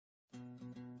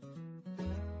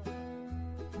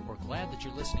glad that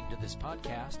you're listening to this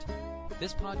podcast.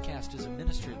 This podcast is a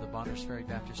ministry of the Bonners Ferry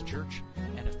Baptist Church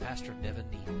and of Pastor Nevin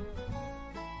Neal.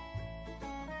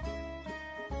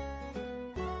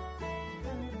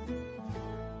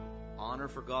 Honor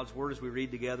for God's Word as we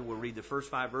read together. We'll read the first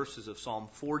 5 verses of Psalm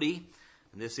 40.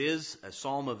 And this is a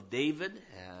Psalm of David.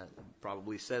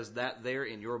 Probably says that there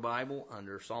in your Bible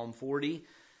under Psalm 40.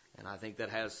 And I think that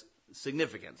has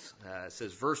significance. It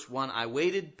says, verse 1, I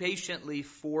waited patiently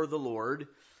for the Lord,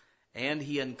 and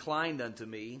He inclined unto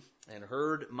me and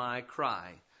heard my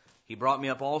cry. He brought me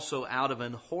up also out of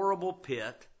an horrible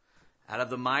pit, out of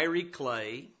the miry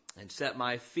clay, and set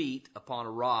my feet upon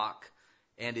a rock,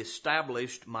 and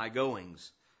established my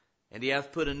goings. And He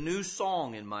hath put a new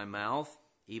song in my mouth,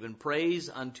 even praise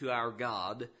unto our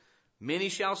God. Many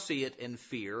shall see it and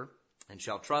fear, and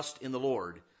shall trust in the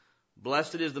Lord.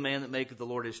 Blessed is the man that maketh the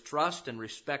Lord his trust, and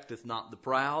respecteth not the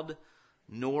proud,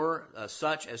 nor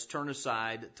such as turn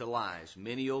aside to lies.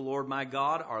 Many, O Lord my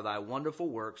God, are thy wonderful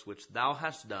works which thou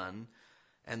hast done,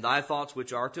 and thy thoughts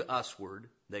which are to usward,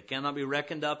 that cannot be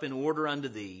reckoned up in order unto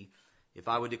thee. If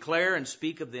I would declare and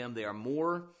speak of them, they are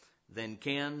more than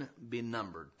can be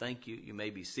numbered. Thank you. You may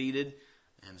be seated.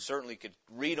 And certainly could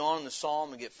read on in the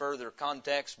psalm and get further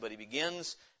context, but he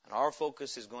begins, and our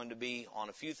focus is going to be on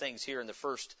a few things here in the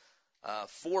first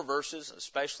 4 verses,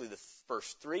 especially the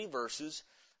first 3 verses,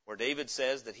 where David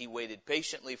says that he waited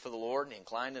patiently for the Lord and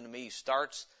inclined unto me. He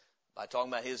starts by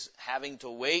talking about his having to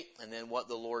wait and then what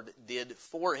the Lord did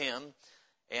for him.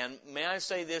 And may I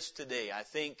say this today, I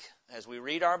think as we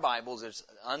read our Bibles, there's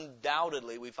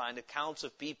undoubtedly we find accounts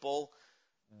of people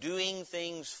doing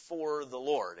things for the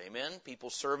Lord. Amen?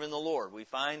 People serving the Lord. We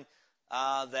find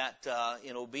that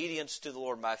in obedience to the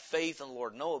Lord, by faith in the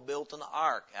Lord, Noah built an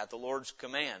ark at the Lord's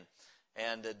command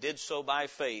and did so by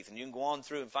faith. And you can go on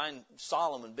through and find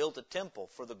Solomon built a temple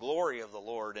for the glory of the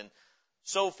Lord and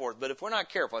so forth. But if we're not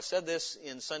careful, I said this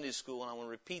in Sunday school and I want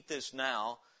to repeat this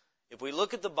now. If we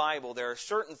look at the Bible, there are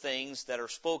certain things that are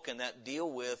spoken that deal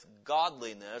with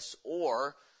godliness,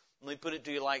 or let me put it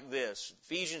to you like this.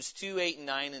 Ephesians 2:8,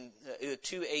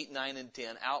 9, and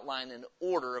 10 outline an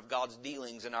order of God's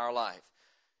dealings in our life.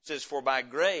 It says, for by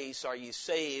grace are ye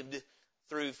saved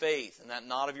through faith, and that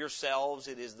not of yourselves,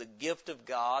 it is the gift of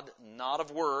God, not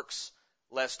of works,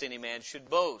 lest any man should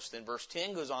boast. Then verse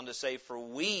 10 goes on to say, for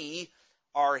we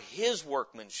are His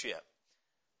workmanship,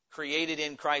 created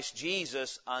in Christ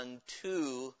Jesus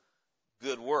unto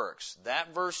good works.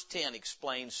 That verse 10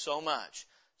 explains so much.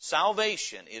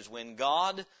 Salvation is when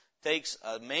God takes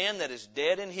a man that is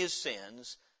dead in his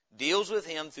sins, deals with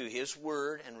him through His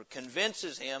Word, and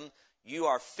convinces him you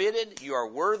are fitted, you are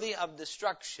worthy of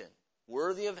destruction,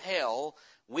 worthy of hell.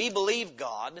 We believe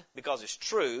God because it's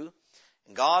true.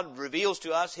 And God reveals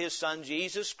to us His Son,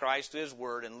 Jesus Christ, through His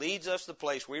Word, and leads us to the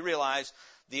place where we realize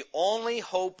the only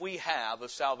hope we have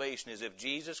of salvation is if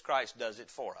Jesus Christ does it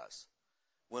for us.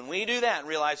 When we do that and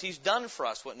realize He's done for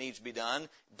us what needs to be done,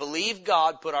 believe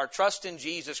God, put our trust in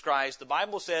Jesus Christ, the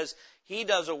Bible says He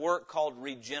does a work called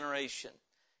regeneration.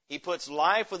 He puts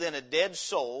life within a dead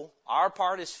soul. Our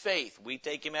part is faith. We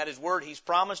take Him at His word. He's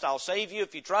promised, I'll save you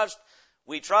if you trust.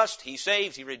 We trust. He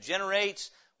saves. He regenerates.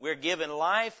 We're given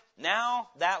life. Now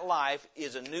that life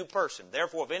is a new person.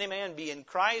 Therefore, if any man be in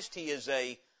Christ, he is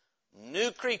a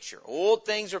new creature. Old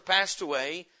things are passed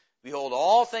away. Behold,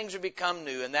 all things are become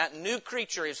new. And that new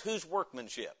creature is whose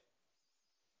workmanship?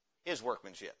 His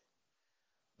workmanship.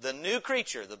 The new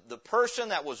creature, the person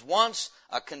that was once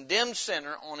a condemned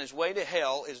sinner on his way to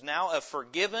hell is now a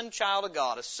forgiven child of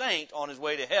God, a saint on his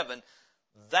way to heaven.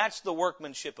 That's the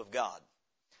workmanship of God.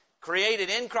 Created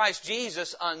in Christ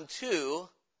Jesus unto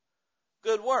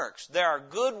good works. There are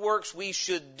good works we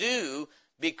should do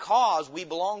because we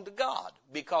belong to God,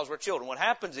 because we're children. What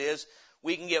happens is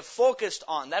we can get focused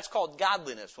on, that's called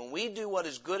godliness. When we do what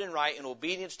is good and right in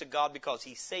obedience to God because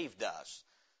He saved us.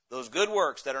 Those good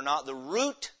works that are not the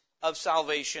root of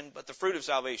salvation, but the fruit of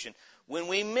salvation. When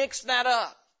we mix that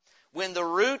up, when the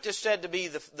root is said to be,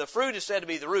 the fruit is said to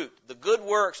be the root, the good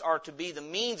works are to be the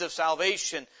means of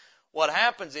salvation, what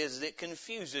happens is it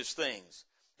confuses things.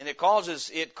 And it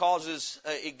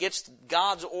gets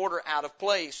God's order out of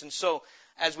place. And so,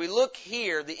 as we look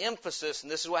here, the emphasis,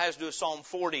 and this is what has to do with Psalm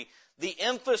 40, the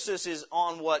emphasis is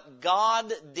on what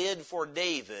God did for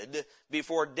David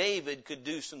before David could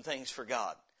do some things for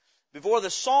God. Before the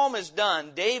psalm is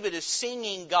done, David is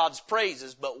singing God's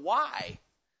praises. But why?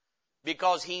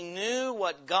 Because he knew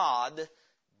what God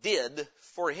did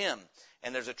for him.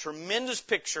 And there's a tremendous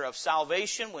picture of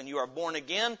salvation when you are born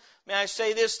again. May I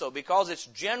say this, though, because it's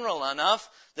general enough,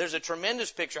 there's a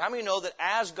tremendous picture. How many know that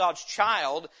as God's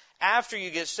child, after you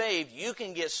get saved, you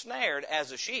can get snared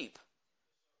as a sheep?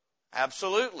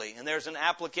 Absolutely. And there's an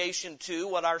application to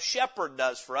what our shepherd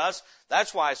does for us.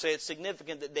 That's why I say it's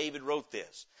significant that David wrote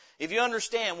this. If you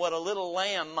understand what a little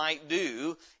lamb might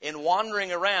do in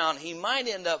wandering around, he might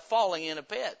end up falling in a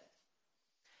pit.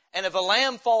 And if a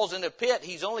lamb falls in a pit,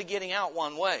 he's only getting out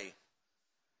one way.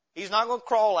 He's not going to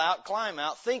crawl out, climb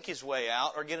out, think his way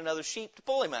out, or get another sheep to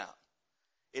pull him out.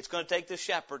 It's going to take the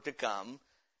shepherd to come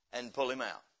and pull him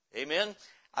out. Amen?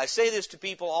 I say this to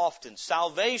people often.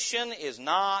 Salvation is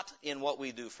not in what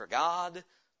we do for God,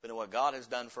 but in what God has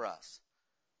done for us.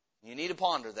 You need to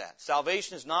ponder that.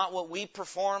 Salvation is not what we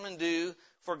perform and do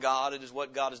for God. It is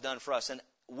what God has done for us. And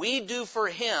we do for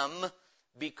Him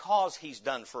because He's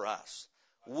done for us.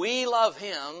 We love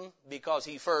Him because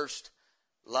He first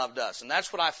loved us. And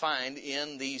that's what I find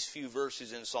in these few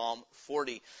verses in Psalm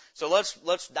 40. So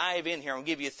let's dive in here. I'll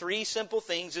give you 3 simple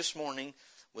things this morning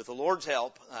with the Lord's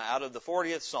help out of the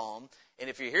 40th Psalm.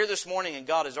 And if you're here this morning and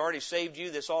God has already saved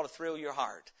you, this ought to thrill your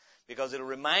heart because it'll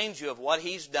remind you of what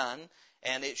He's done.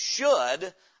 And it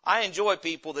should. I enjoy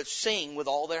people that sing with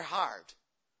all their heart.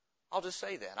 I'll just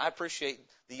say that. I appreciate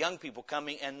the young people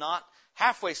coming and not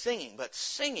halfway singing, but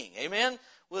singing, amen,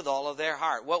 with all of their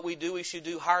heart. What we do, we should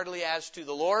do heartily as to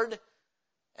the Lord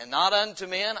and not unto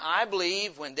men. I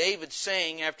believe when David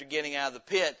sang after getting out of the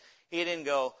pit, he didn't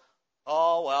go,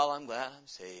 oh, well, I'm glad I'm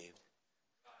saved.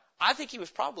 I think he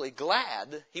was probably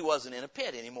glad he wasn't in a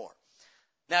pit anymore.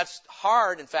 Now, it's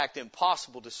hard, in fact,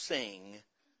 impossible to sing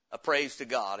a praise to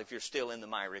God if you're still in the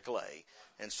miry clay.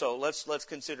 And so let's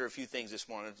consider a few things this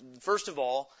morning. First of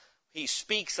all, he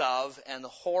speaks of an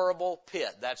horrible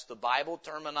pit. That's the Bible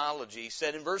terminology. He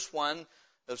said in verse 1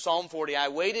 of Psalm 40, I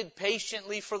waited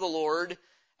patiently for the Lord,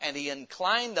 and He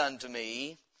inclined unto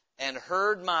me and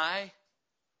heard my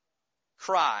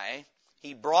cry.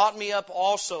 He brought me up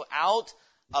also out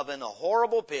of an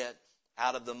horrible pit,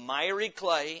 out of the miry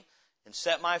clay, and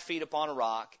set my feet upon a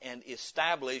rock, and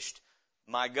established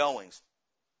my goings.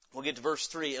 We'll get to verse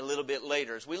 3 a little bit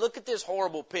later. As we look at this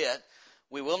horrible pit,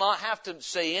 we will not have to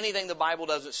say anything the Bible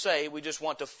doesn't say. We just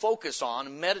want to focus on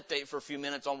and meditate for a few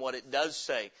minutes on what it does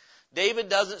say. David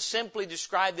doesn't simply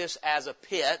describe this as a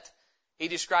pit. He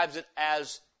describes it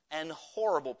as an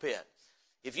horrible pit.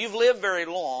 If you've lived very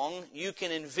long, you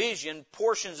can envision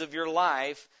portions of your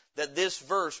life that this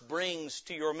verse brings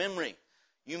to your memory.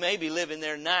 You may be living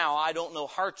there now. I don't know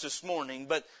hearts this morning,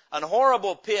 but an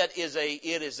horrible pit is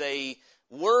a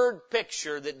word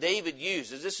picture that David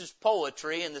uses. This is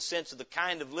poetry in the sense of the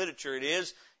kind of literature it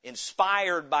is,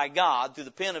 inspired by God through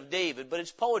the pen of David, but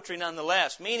it's poetry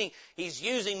nonetheless, meaning he's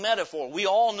using metaphor. We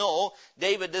all know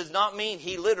David does not mean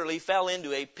he literally fell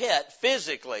into a pit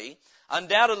physically.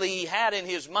 Undoubtedly he had in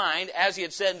his mind, as he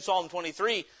had said in Psalm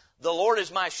 23, the Lord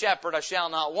is my shepherd, I shall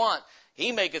not want.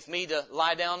 He maketh me to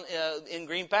lie down in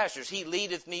green pastures. He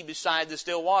leadeth me beside the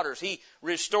still waters. He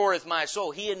restoreth my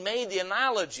soul. He had made the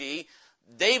analogy.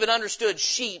 David understood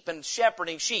sheep and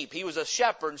shepherding sheep. He was a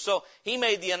shepherd. So he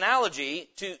made the analogy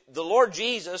to the Lord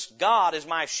Jesus. God is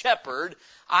my shepherd.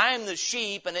 I am the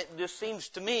sheep. And it just seems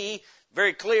to me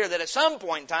very clear that at some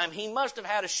point in time he must have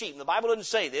had a sheep. The Bible doesn't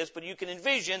say this, but you can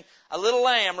envision a little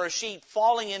lamb or a sheep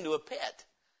falling into a pit.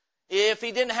 If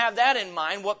he didn't have that in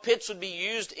mind, what pits would be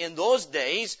used in those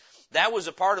days? That was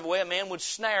a part of the way a man would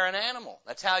snare an animal.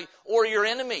 That's how, or your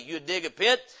enemy. You'd dig a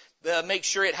pit, make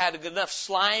sure it had enough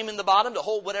slime in the bottom to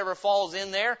hold whatever falls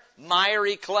in there,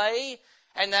 miry clay,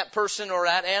 and that person or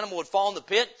that animal would fall in the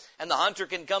pit, and the hunter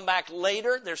can come back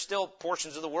later. There's still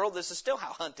portions of the world, this is still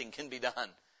how hunting can be done.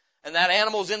 And that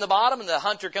animal's in the bottom, and the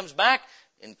hunter comes back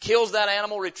and kills that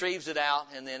animal, retrieves it out,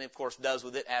 and then, of course, does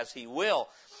with it as he will.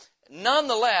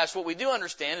 Nonetheless, what we do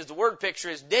understand is the word picture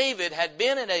is David had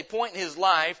been at a point in his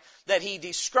life that he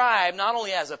described not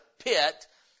only as a pit,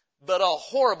 but a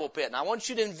horrible pit. And I want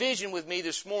you to envision with me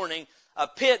this morning a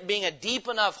pit being a deep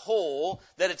enough hole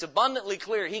that it's abundantly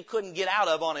clear he couldn't get out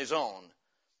of on his own.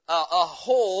 A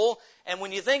hole, and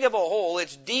when you think of a hole,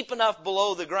 it's deep enough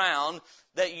below the ground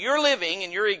that you're living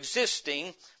and you're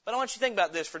existing. But I want you to think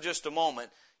about this for just a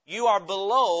moment. You are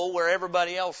below where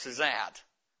everybody else is at.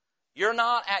 You're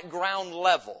not at ground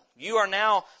level. You are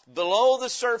now below the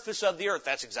surface of the earth.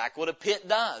 That's exactly what a pit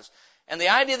does. And the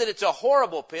idea that it's a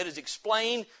horrible pit is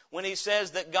explained when he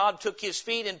says that God took his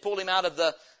feet and pulled him out of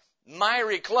the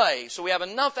miry clay. So we have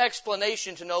enough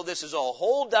explanation to know this is a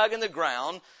hole dug in the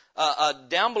ground,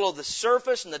 down below the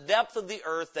surface and the depth of the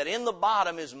earth, that in the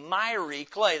bottom is miry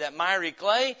clay. That miry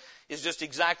clay is just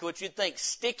exactly what you'd think.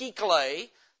 Sticky clay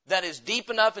that is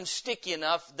deep enough and sticky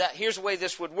enough that here's the way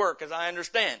this would work, as I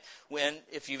understand.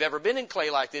 If you've ever been in clay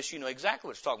like this, you know exactly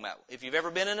what it's talking about. If you've ever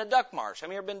been in a duck marsh,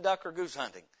 have you ever been duck or goose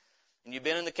hunting? And you've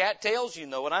been in the cattails, you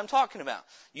know what I'm talking about.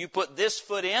 You put this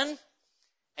foot in,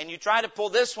 and you try to pull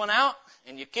this one out,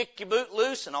 and you kick your boot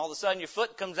loose, and all of a sudden your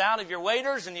foot comes out of your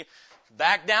waders, and you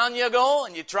back down you go,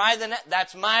 and you try the net.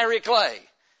 That's miry clay.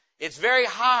 It's very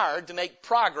hard to make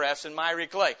progress in miry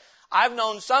clay. I've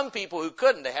known some people who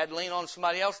couldn't. They had to lean on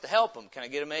somebody else to help them. Can I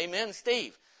get an amen,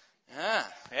 Steve?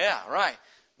 Yeah, right.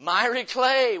 Miry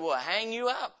clay will hang you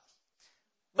up.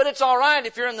 But it's all right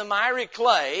if you're in the miry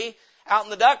clay out in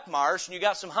the duck marsh and you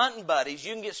got some hunting buddies,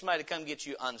 you can get somebody to come get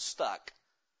you unstuck.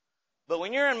 But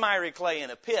when you're in miry clay in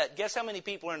a pit, guess how many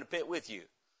people are in the pit with you?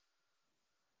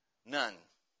 None.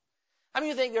 How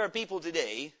many of you think there are people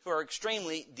today who are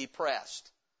extremely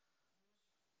depressed?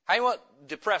 How do you know what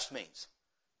depressed means?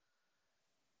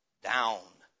 Down.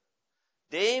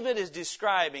 David is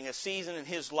describing a season in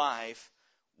his life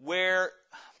where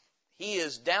he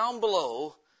is down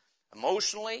below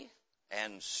emotionally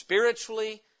and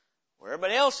spiritually, where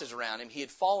everybody else is around him. He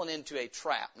had fallen into a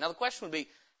trap. Now the question would be,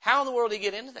 how in the world did he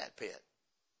get into that pit?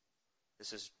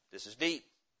 This is deep.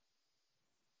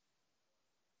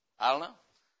 I don't know.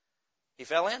 He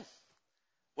fell in.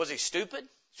 Was he stupid?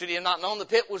 Should he have not known the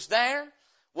pit was there?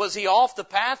 Was he off the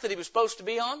path that he was supposed to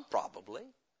be on? Probably.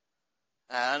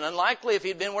 And unlikely if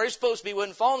he'd been where he's supposed to be, he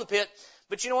wouldn't fall in the pit.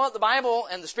 But you know what? The Bible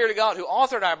and the Spirit of God who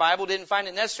authored our Bible didn't find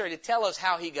it necessary to tell us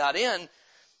how he got in,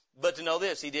 but to know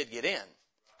this, he did get in.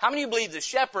 How many of you believe the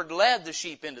shepherd led the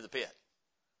sheep into the pit?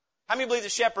 How many believe the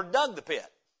shepherd dug the pit?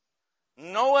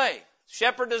 No way.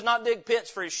 Shepherd does not dig pits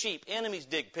for his sheep. Enemies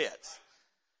dig pits.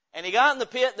 And he got in the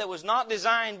pit that was not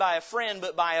designed by a friend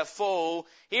but by a foe.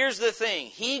 Here's the thing.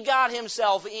 He got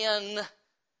himself in,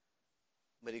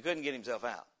 but he couldn't get himself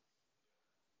out.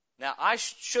 Now, I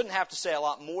shouldn't have to say a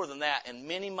lot more than that, and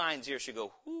many minds here should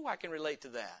go, "Ooh, I can relate to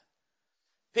that."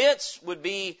 Pits would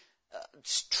be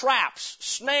traps,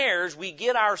 snares we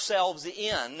get ourselves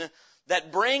in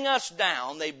that bring us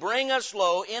down. They bring us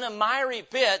low in a miry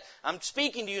pit. I'm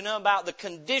speaking to you now about the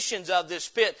conditions of this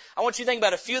pit. I want you to think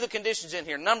about a few of the conditions in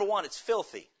here. Number one, it's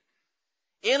filthy.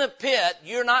 In a pit,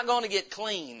 you're not going to get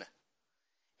clean.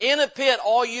 In a pit,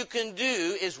 all you can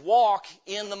do is walk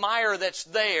in the mire that's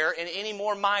there and any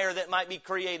more mire that might be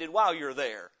created while you're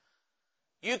there.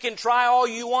 You can try all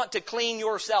you want to clean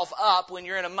yourself up when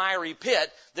you're in a miry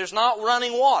pit. There's not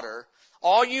running water.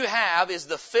 All you have is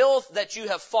the filth that you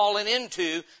have fallen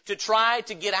into to try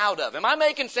to get out of. Am I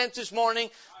making sense this morning?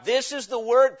 This is the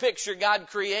word picture God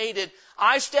created.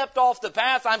 I stepped off the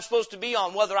path I'm supposed to be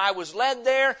on. Whether I was led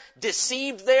there,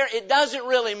 deceived there, it doesn't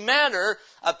really matter.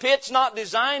 A pit's not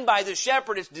designed by the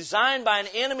shepherd. It's designed by an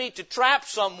enemy to trap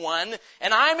someone,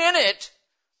 and I'm in it.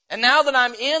 And now that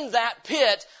I'm in that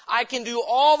pit, I can do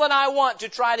all that I want to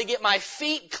try to get my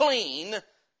feet clean,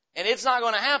 and it's not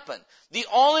going to happen. The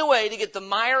only way to get the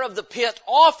mire of the pit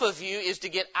off of you is to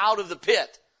get out of the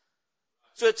pit.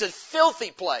 So it's a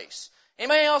filthy place.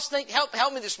 Anybody else think,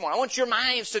 help me this morning. I want your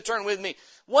minds to turn with me.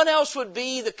 What else would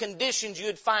be the conditions you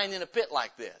would find in a pit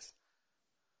like this?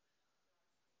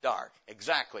 Dark.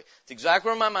 Exactly. It's exactly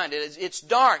where my mind is. It's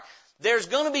dark. There's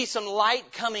going to be some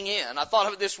light coming in. I thought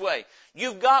of it this way.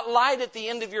 You've got light at the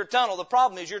end of your tunnel. The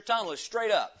problem is your tunnel is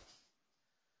straight up.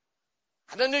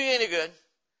 It doesn't do you any good.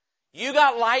 You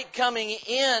got light coming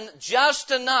in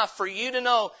just enough for you to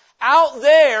know out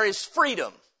there is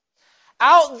freedom.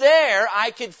 Out there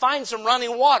I could find some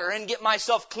running water and get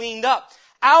myself cleaned up.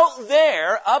 Out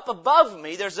there, up above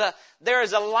me, there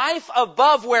is a life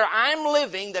above where I'm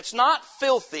living that's not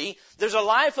filthy. There's a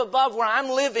life above where I'm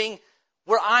living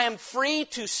where I am free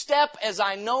to step as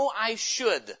I know I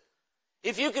should.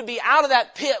 If you could be out of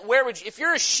that pit, where would you, if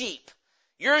you're a sheep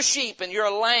and you're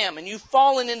a lamb and you've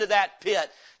fallen into that pit,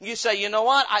 you say, you know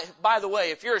what? By the way,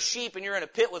 if you're a sheep and you're in a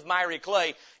pit with miry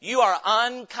clay, you are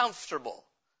uncomfortable.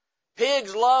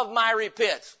 Pigs love miry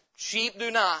pits. Sheep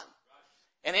do not.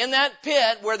 And in that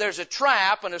pit where there's a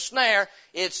trap and a snare,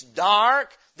 it's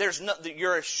dark.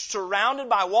 You're surrounded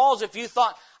by walls. If you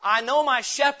thought, I know my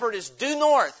shepherd is due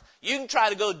north, you can try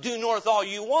to go due north all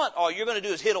you want. All you're going to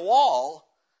do is hit a wall.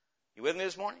 You with me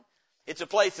this morning? It's a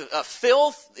place of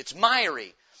filth. It's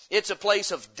miry. It's a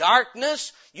place of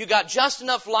darkness. You got just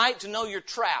enough light to know you're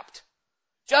trapped.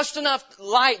 Just enough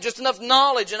light, just enough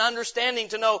knowledge and understanding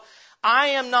to know I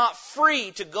am not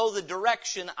free to go the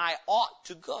direction I ought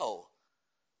to go.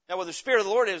 Now, where the Spirit of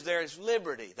the Lord is, there is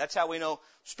liberty. That's how we know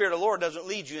the Spirit of the Lord doesn't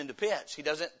lead you into pits. He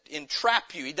doesn't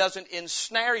entrap you. He doesn't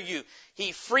ensnare you.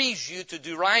 He frees you to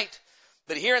do right.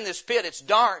 But here in this pit, it's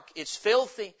dark. It's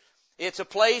filthy. It's a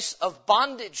place of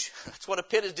bondage. That's what a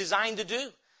pit is designed to do.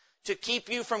 To keep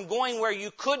you from going where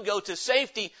you could go to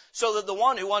safety so that the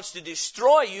one who wants to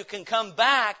destroy you can come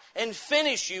back and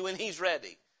finish you when he's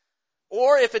ready.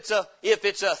 Or if it's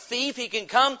a thief, he can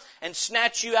come and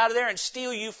snatch you out of there and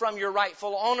steal you from your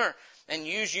rightful owner and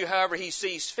use you however he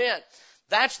sees fit.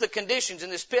 That's the conditions in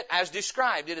this pit as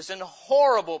described. It is a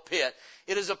horrible pit.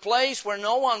 It is a place where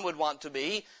no one would want to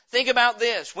be. Think about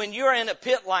this. When you're in a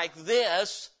pit like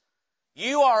this,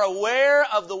 you are aware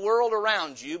of the world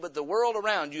around you, but the world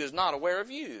around you is not aware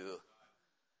of you.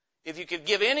 If you could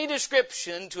give any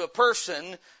description to a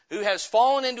person who has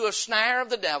fallen into a snare of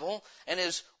the devil and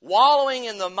is wallowing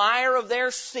in the mire of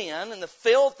their sin and the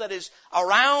filth that is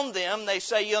around them, they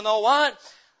say, you know what?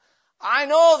 I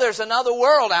know there's another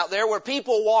world out there where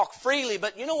people walk freely,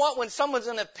 but you know what? When someone's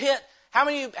in a pit, how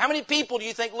many people do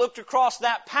you think looked across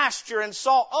that pasture and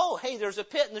saw, oh, hey, there's a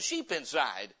pit and the sheep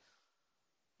inside?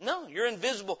 No, you're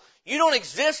invisible. You don't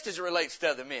exist as it relates to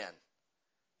other men.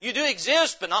 You do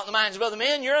exist, but not in the minds of other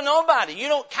men. You're a nobody. You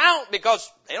don't count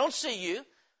because they don't see you.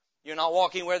 You're not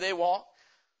walking where they walk.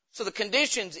 So the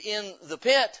conditions in the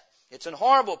pit, it's a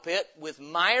horrible pit with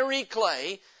miry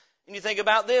clay. And you think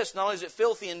about this, not only is it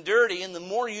filthy and dirty, and the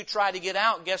more you try to get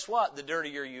out, guess what? The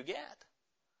dirtier you get.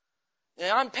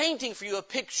 Now, I'm painting for you a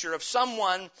picture of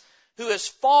someone who has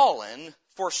fallen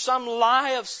for some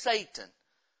lie of Satan,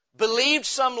 believed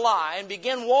some lie, and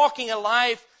began walking a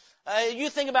life. You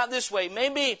think about it this way,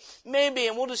 maybe,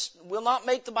 and we'll not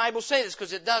make the Bible say this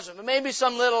because it doesn't, but maybe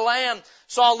some little lamb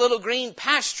saw a little green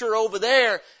pasture over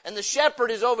there, and the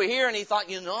shepherd is over here, and he thought,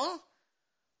 you know,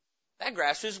 that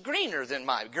grass is greener than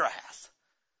my grass.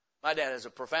 My dad has a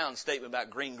profound statement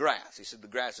about green grass. He said the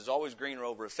grass is always greener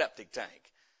over a septic tank.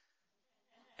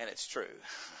 And it's true.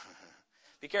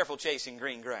 Be careful chasing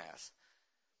green grass.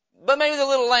 But maybe the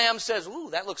little lamb says, ooh,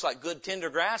 that looks like good tender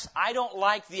grass. I don't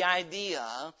like the idea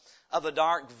of a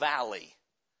dark valley.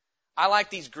 I like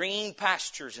these green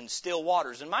pastures and still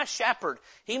waters. And my shepherd,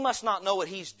 he must not know what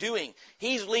he's doing.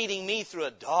 He's leading me through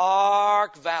a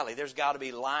dark valley. There's got to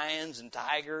be lions and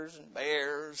tigers and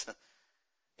bears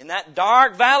in that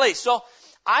dark valley. So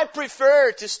I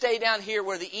prefer to stay down here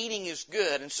where the eating is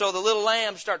good. And so the little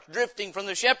lamb starts drifting from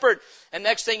the shepherd. And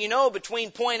next thing you know,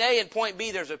 between point A and point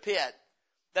B, there's a pit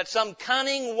that some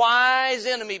cunning, wise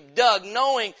enemy dug,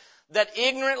 knowing that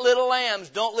ignorant little lambs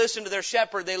don't listen to their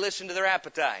shepherd, they listen to their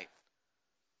appetite.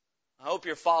 I hope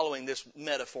you're following this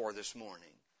metaphor this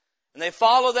morning. And they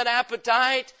follow that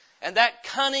appetite, and that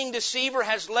cunning deceiver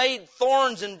has laid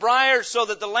thorns and briars so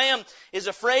that the lamb is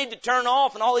afraid to turn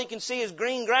off, and all he can see is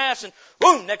green grass, and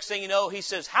boom, next thing you know, he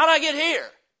says, how'd I get here?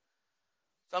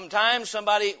 Sometimes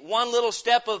somebody, one little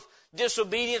step of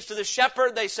disobedience to the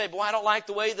shepherd, they say, boy, I don't like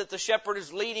the way that the shepherd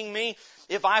is leading me.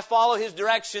 If I follow his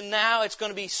direction now, it's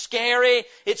going to be scary.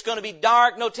 It's going to be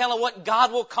dark. No telling what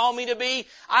God will call me to be.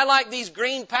 I like these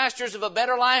green pastures of a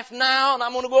better life now, and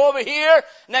I'm going to go over here.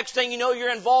 Next thing you know,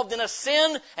 you're involved in a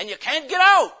sin, and you can't get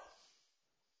out.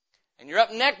 And you're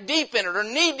up neck deep in it or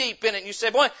knee deep in it, and you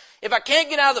say, boy, if I can't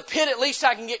get out of the pit, at least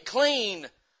I can get clean.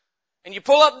 And you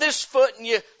pull up this foot and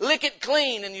you lick it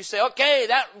clean, and you say, okay,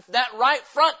 that right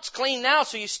front's clean now,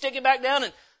 so you stick it back down,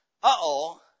 and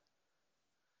uh-oh.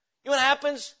 You know what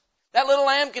happens? That little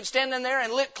lamb can stand in there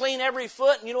and lick clean every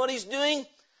foot, and you know what he's doing?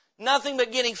 Nothing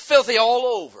but getting filthy all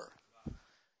over.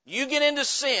 You get into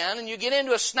sin, and you get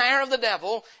into a snare of the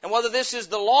devil, and whether this is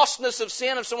the lostness of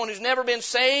sin of someone who's never been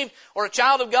saved, or a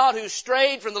child of God who's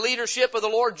strayed from the leadership of the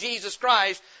Lord Jesus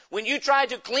Christ, when you try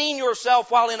to clean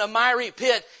yourself while in a miry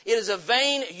pit, it is a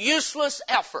vain, useless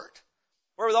effort.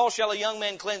 Wherewithal shall a young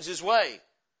man cleanse his way?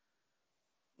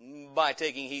 By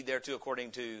taking heed thereto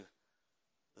according to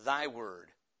thy word.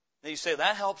 Now you say,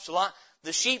 that helps a lot.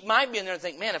 The sheep might be in there and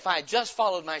think, man, if I had just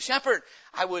followed my shepherd,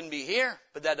 I wouldn't be here.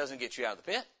 But that doesn't get you out of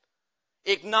the pit.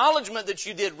 Acknowledgement that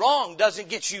you did wrong doesn't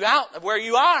get you out of where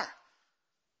you are.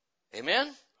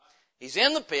 Amen? He's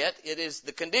in the pit.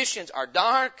 The conditions are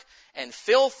dark and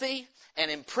filthy and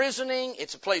imprisoning.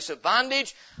 It's a place of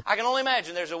bondage. I can only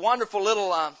imagine there's a wonderful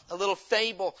little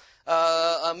fable.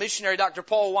 A missionary, Dr.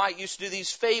 Paul White, used to do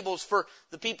these fables for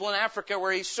the people in Africa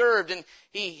where he served, and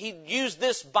he used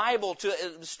this Bible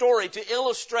story to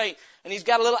illustrate. And he's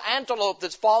got a little antelope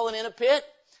that's fallen in a pit,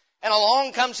 and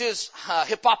along comes his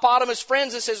hippopotamus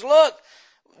friends and says, "Look,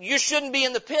 you shouldn't be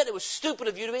in the pit. It was stupid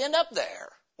of you to end up there."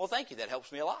 Well, thank you. That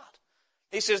helps me a lot.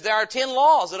 He says there are 10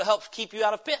 laws that'll help keep you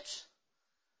out of pits.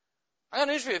 I got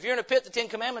news for you. If you're in a pit, the 10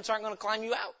 commandments aren't going to climb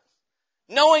you out.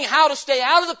 Knowing how to stay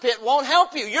out of the pit won't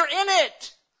help you. You're in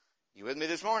it. You with me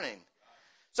this morning?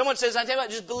 Someone says, I tell you what,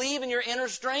 just believe in your inner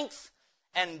strength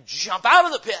and jump out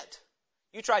of the pit.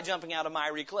 You try jumping out of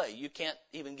miry clay. You can't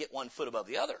even get 1 foot above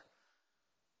the other.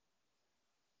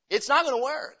 It's not going to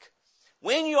work.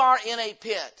 When you are in a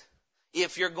pit,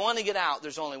 if you're going to get out,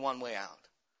 there's only one way out.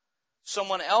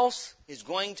 Someone else is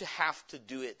going to have to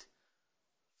do it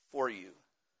for you.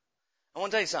 I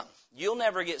want to tell you something. You'll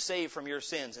never get saved from your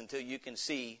sins until you can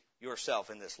see yourself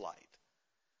in this light.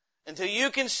 Until you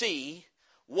can see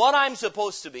what I'm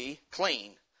supposed to be,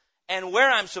 clean, and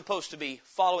where I'm supposed to be,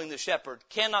 following the shepherd,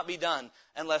 cannot be done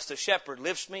unless the shepherd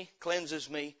lifts me, cleanses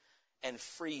me, and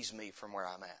frees me from where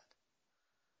I'm at.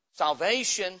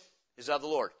 Salvation is of the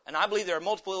Lord. And I believe there are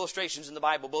multiple illustrations in the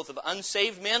Bible, both of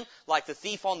unsaved men, like the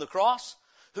thief on the cross,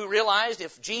 who realized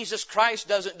if Jesus Christ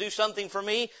doesn't do something for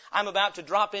me, I'm about to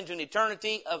drop into an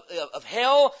eternity of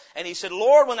hell. And he said,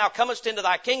 Lord, when thou comest into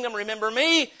thy kingdom, remember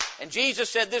me. And Jesus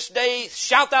said, this day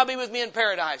shalt thou be with me in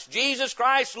paradise. Jesus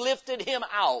Christ lifted him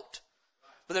out.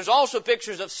 But there's also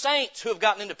pictures of saints who have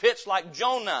gotten into pits like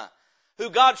Jonah, who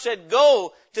God said,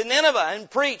 go to Nineveh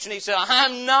and preach. And he said,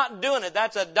 I'm not doing it.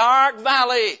 That's a dark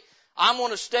valley. I'm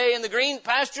going to stay in the green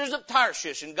pastures of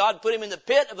Tarshish. And God put him in the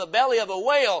pit of the belly of a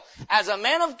whale. As a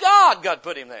man of God, God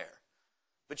put him there.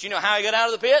 But you know how he got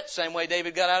out of the pit? Same way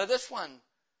David got out of this one.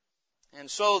 And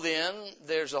so then,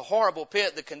 there's a horrible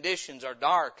pit. The conditions are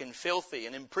dark and filthy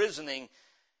and imprisoning,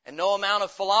 and no amount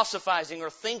of philosophizing or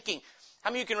thinking. How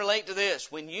many of you can relate to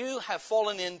this? When you have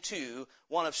fallen into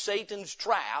one of Satan's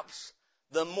traps,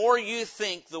 the more you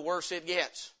think, the worse it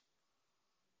gets.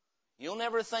 You'll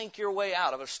never think your way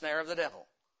out of a snare of the devil.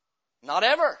 Not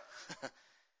ever.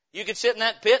 You could sit in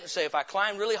that pit and say, if I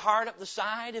climbed really hard up the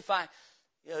side, if I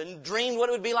dreamed what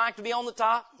it would be like to be on the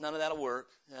top, none of that will work.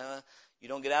 You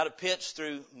don't get out of pits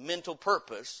through mental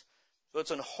purpose. So it's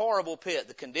a horrible pit.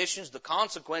 The conditions, the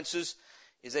consequences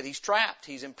is that he's trapped,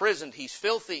 he's imprisoned, he's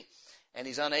filthy, and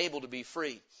he's unable to be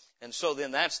free. And so then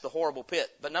that's the horrible pit.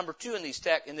 But number two in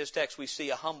this text, we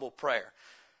see a humble prayer.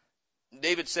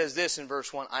 David says this in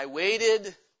verse 1, I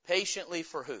waited patiently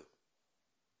for who?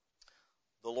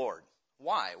 The Lord.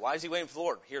 Why? Why is he waiting for the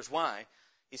Lord? Here's why.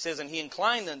 He says, and he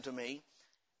inclined unto me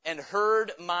and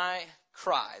heard my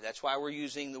cry. That's why we're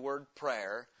using the word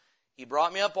prayer. He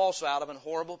brought me up also out of an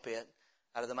horrible pit,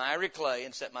 out of the miry clay,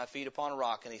 and set my feet upon a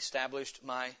rock, and established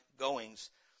my goings.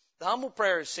 The humble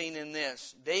prayer is seen in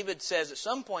this. David says at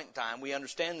some point in time, we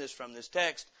understand this from this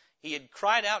text, he had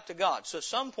cried out to God. So at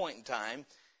some point in time,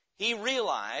 he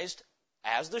realized,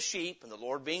 as the sheep, and the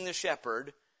Lord being the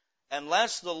shepherd,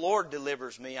 unless the Lord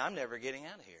delivers me, I'm never getting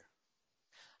out of here.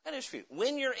 That is true.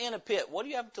 When you're in a pit, what do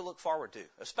you have to look forward to?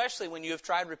 Especially when you have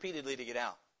tried repeatedly to get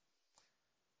out.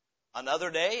 Another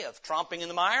day of tromping in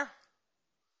the mire?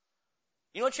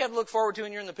 You know what you have to look forward to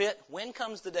when you're in the pit? When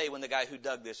comes the day when the guy who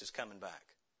dug this is coming back?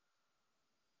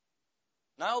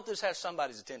 Now, I hope this has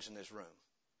somebody's attention in this room.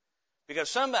 Because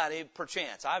somebody,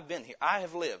 perchance, I've been here, I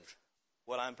have lived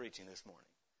what I'm preaching this morning.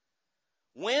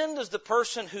 When does the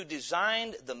person who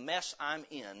designed the mess I'm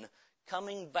in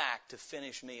coming back to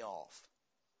finish me off?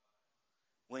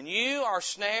 When you are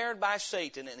snared by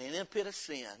Satan and in a pit of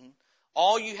sin,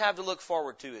 all you have to look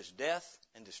forward to is death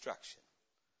and destruction.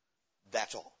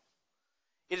 That's all.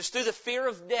 It is through the fear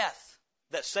of death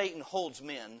that Satan holds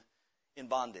men in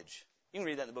bondage. You can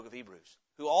read that in the book of Hebrews.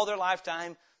 Who all their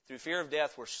lifetime, through fear of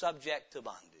death, were subject to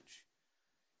bondage.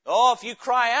 Oh, if you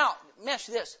cry out, mesh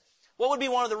this. What would be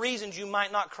one of the reasons you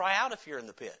might not cry out if you're in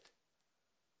the pit?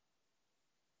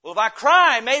 Well, if I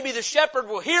cry, maybe the shepherd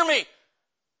will hear me.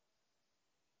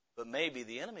 But maybe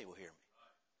the enemy will hear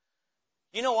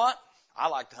me. You know what? I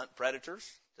like to hunt predators,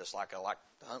 just like I like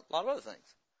to hunt a lot of other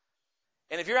things.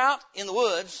 And if you're out in the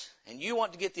woods and you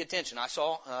want to get the attention, I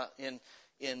saw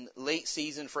in late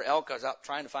season for elk, I was out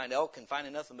trying to find elk and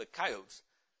finding nothing but coyotes.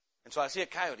 And so I see a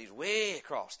coyote. He's way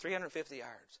across, 350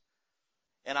 yards.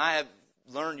 And I have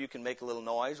learned you can make a little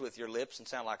noise with your lips and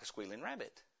sound like a squealing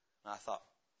rabbit. And I thought,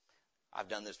 I've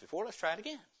done this before. Let's try it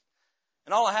again.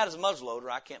 And all I had is a muzzleloader.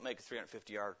 I can't make a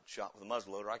 350-yard shot with a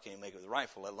muzzleloader. I can't even make it with a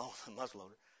rifle, let alone a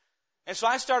muzzleloader. And so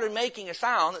I started making a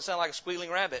sound that sounded like a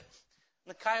squealing rabbit.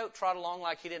 And the coyote trotted along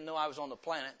like he didn't know I was on the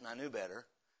planet, and I knew better.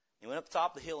 He went up the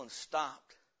top of the hill and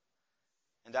stopped.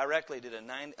 And directly did a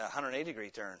 180-degree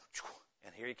turn.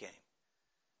 And here he came.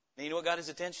 And you know what got his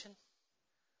attention?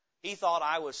 He thought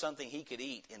I was something he could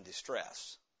eat in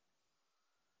distress.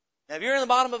 Now, if you're in the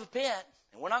bottom of a pit,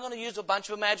 and we're not going to use a bunch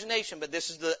of imagination, but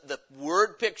this is the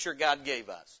word picture God gave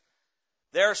us.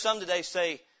 There are some today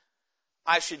say,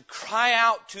 I should cry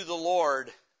out to the Lord,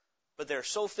 but they're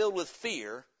so filled with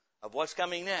fear of what's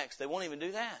coming next, they won't even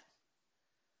do that.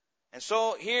 And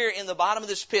so here in the bottom of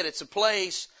this pit, it's a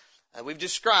place we've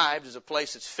described as a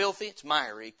place that's filthy, it's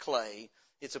miry, clay.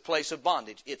 It's a place of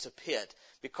bondage. It's a pit.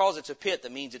 Because it's a pit,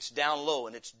 that means it's down low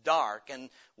and it's dark, and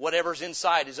whatever's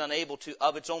inside is unable to,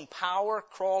 of its own power,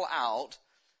 crawl out.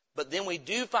 But then we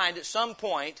do find at some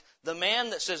point the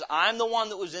man that says, I'm the one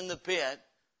that was in the pit,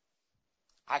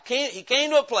 He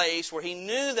came to a place where he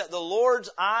knew that the Lord's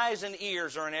eyes and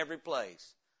ears are in every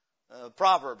place.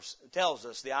 Proverbs tells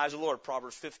us, the eyes of the Lord,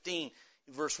 Proverbs 15,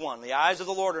 verse 1. The eyes of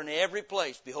the Lord are in every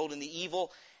place, beholding the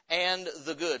evil and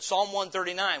the good. Psalm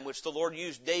 139, which the Lord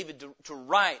used David to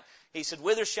write, he said,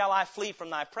 whither shall I flee from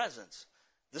thy presence?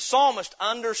 The psalmist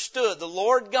understood the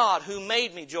Lord God who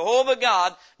made me, Jehovah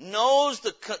God, knows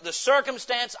the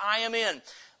circumstance I am in.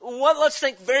 Let's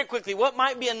think very quickly. What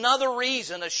might be another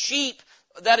reason a sheep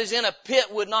that is in a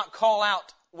pit would not call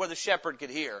out where the shepherd could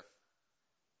hear?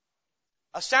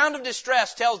 A sound of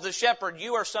distress tells the shepherd,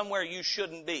 you are somewhere you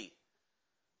shouldn't be.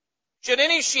 Should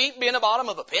any sheep be in the bottom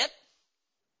of a pit?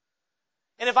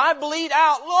 And if I bleat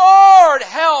out, Lord,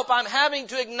 help, I'm having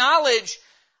to acknowledge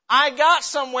I got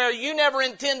somewhere you never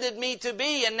intended me to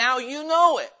be, and now you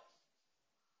know it.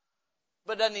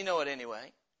 But doesn't he know it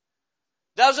anyway?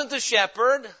 Doesn't the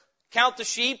shepherd count the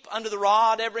sheep under the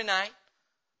rod every night?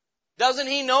 Doesn't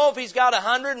he know if he's got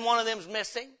 100 and one of them's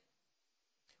missing?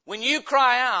 When you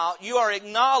cry out, you are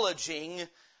acknowledging,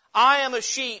 I am a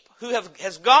sheep who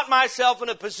has got myself in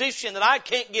a position that I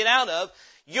can't get out of.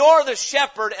 You're the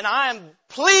shepherd, and I am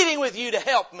pleading with you to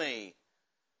help me.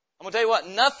 I'm going to tell you what,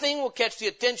 nothing will catch the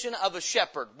attention of a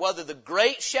shepherd, whether the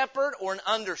great shepherd or an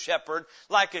under shepherd,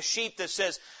 like a sheep that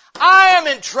says, I am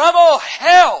in trouble,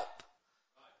 help.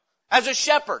 As a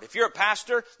shepherd, if you're a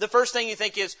pastor, the first thing you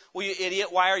think is, well, you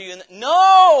idiot, why are you in the...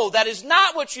 No, that is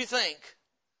not what you think.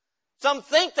 Some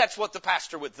think that's what the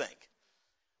pastor would think.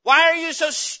 Why are you so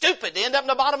stupid to end up in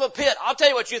the bottom of a pit? I'll tell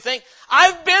you what you think.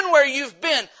 I've been where you've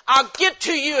been. I'll get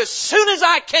to you as soon as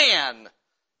I can.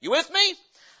 You with me?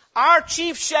 Our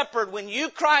chief shepherd, when you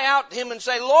cry out to him and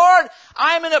say, Lord,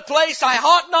 I'm in a place I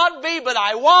ought not be, but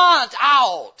I want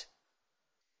out.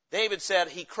 David said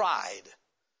he cried,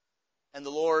 and the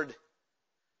Lord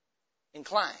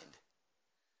inclined.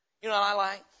 You know what I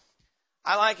like?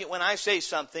 I like it when I say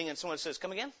something and someone says,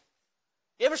 come again?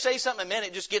 You ever say something a minute,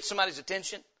 it just gets somebody's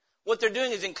attention? What they're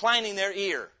doing is inclining their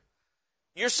ear.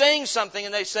 You're saying something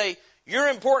and they say, you're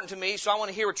important to me, so I want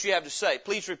to hear what you have to say.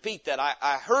 Please repeat that.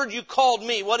 I heard you called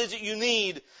me. What is it you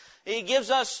need? He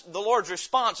gives us the Lord's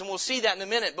response, and we'll see that in a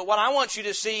minute. But what I want you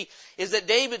to see is that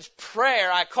David's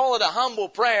prayer, I call it a humble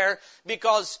prayer,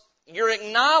 because you're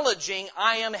acknowledging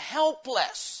I am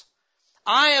helpless.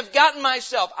 I have gotten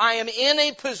myself, I am in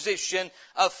a position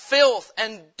of filth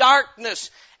and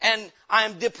darkness, and I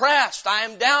am depressed. I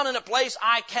am down in a place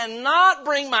I cannot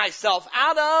bring myself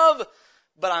out of,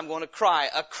 but I'm going to cry.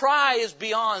 A cry is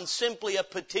beyond simply a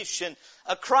petition.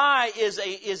 A cry is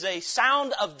a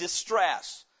sound of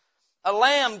distress. A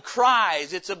lamb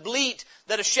cries. It's a bleat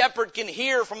that a shepherd can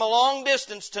hear from a long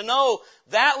distance to know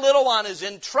that little one is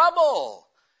in trouble.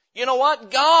 You know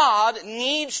what? God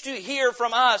needs to hear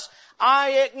from us.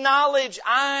 I acknowledge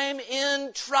I'm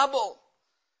in trouble.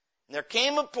 And there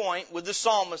came a point with the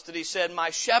psalmist that he said, my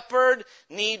shepherd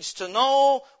needs to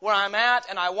know where I'm at,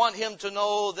 and I want him to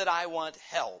know that I want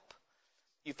help.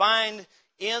 You find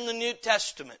in the New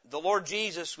Testament, the Lord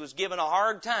Jesus was given a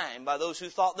hard time by those who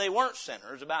thought they weren't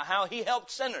sinners about how he helped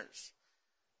sinners.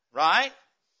 Right?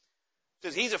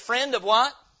 Because he's a friend of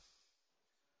what?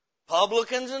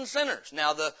 Publicans and sinners.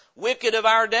 Now the wicked of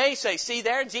our day say, see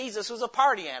there, Jesus was a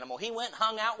party animal. He went and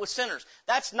hung out with sinners.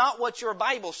 That's not what your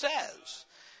Bible says.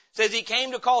 It says he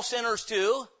came to call sinners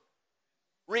to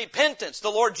repentance. The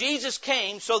Lord Jesus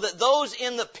came so that those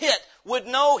in the pit would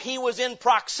know he was in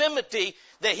proximity,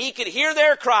 that he could hear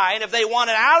their cry, and if they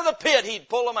wanted out of the pit, he'd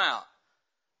pull them out.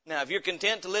 Now, if you're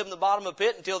content to live in the bottom of the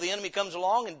pit until the enemy comes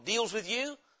along and deals with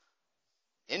you,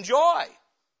 enjoy.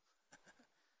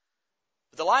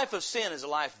 But the life of sin is a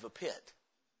life of a pit.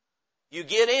 You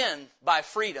get in by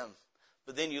freedom,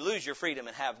 but then you lose your freedom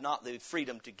and have not the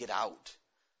freedom to get out.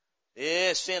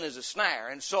 Yes, sin is a snare.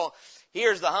 And so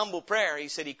here's the humble prayer. He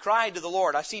said he cried to the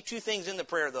Lord. I see two things in the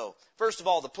prayer, though. First of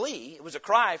all, the plea. It was a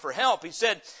cry for help. He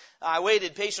said, I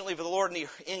waited patiently for the Lord, and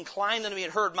he inclined unto me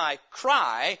and heard my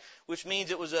cry, which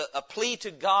means it was a plea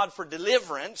to God for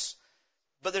deliverance.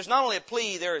 But there's not only a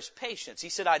plea, there is patience. He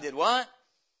said, I did what?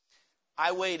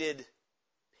 I waited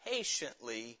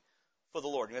patiently for the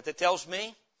Lord. You know what that tells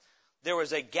me? There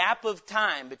was a gap of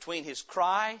time between his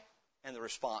cry and the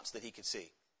response that he could see.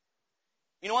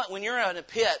 You know what? When you're in a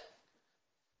pit,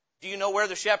 do you know where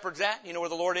the shepherd's at? You know where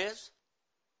the Lord is?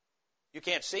 You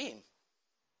can't see him.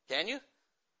 Can you?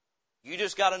 You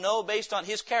just got to know based on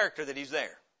his character that he's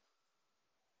there.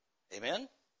 Amen?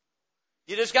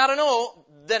 You just got to know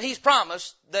that he's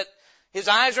promised that his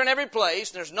eyes are in every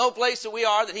place. There's no place that we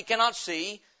are that he cannot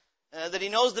see. That he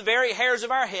knows the very hairs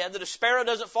of our head. That a sparrow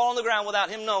doesn't fall on the ground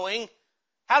without him knowing.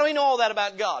 How do we know all that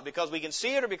about God? Because we can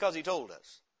see it or because he told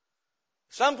us?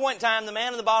 some point in time, the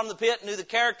man in the bottom of the pit knew the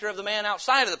character of the man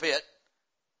outside of the pit,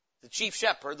 the chief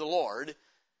shepherd, the Lord,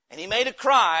 and he made a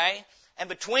cry, and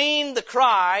between the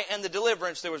cry and the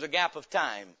deliverance, there was a gap of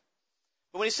time.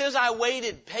 But when he says, I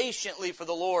waited patiently for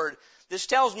the Lord, this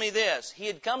tells me this. He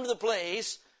had come to the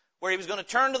place where he was going to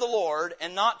turn to the Lord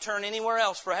and not turn anywhere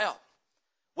else for help.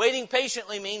 Waiting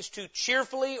patiently means to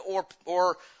cheerfully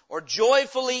or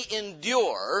joyfully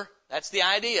endure. That's the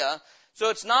idea. So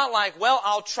it's not like, well,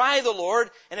 I'll try the Lord,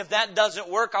 and if that doesn't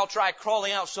work, I'll try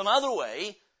crawling out some other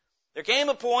way. There came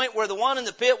a point where the one in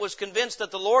the pit was convinced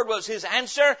that the Lord was his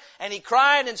answer, and he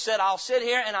cried and said, I'll sit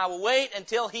here and I will wait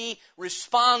until he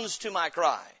responds to my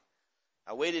cry.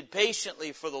 I waited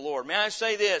patiently for the Lord. May I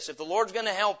say this? If the Lord's going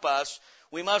to help us,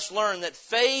 we must learn that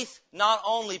faith not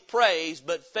only prays,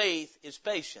 but faith is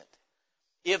patient.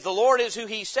 If the Lord is who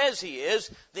he says he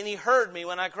is, then he heard me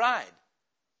when I cried.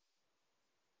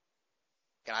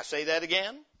 Can I say that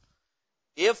again?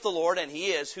 If the Lord, and he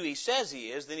is who he says he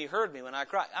is, then he heard me when I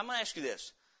cried. I'm going to ask you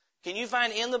this. Can you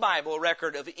find in the Bible a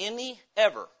record of any,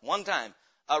 ever, one time,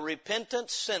 a repentant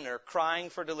sinner crying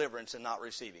for deliverance and not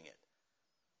receiving it?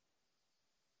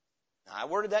 Now, I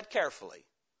worded that carefully.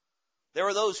 There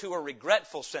were those who were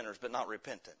regretful sinners, but not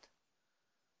repentant.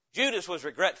 Judas was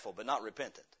regretful, but not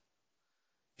repentant.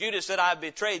 Judas said, I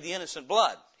betrayed the innocent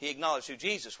blood. He acknowledged who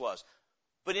Jesus was.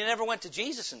 But he never went to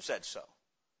Jesus and said so.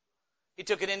 He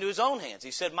took it into his own hands.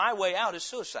 He said, my way out is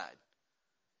suicide.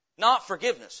 Not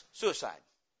forgiveness, suicide.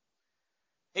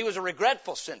 He was a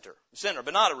regretful sinner,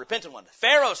 but not a repentant one.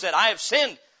 Pharaoh said, I have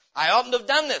sinned. I oughtn't to have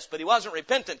done this, but he wasn't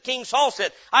repentant. King Saul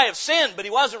said, I have sinned, but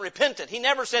he wasn't repentant. He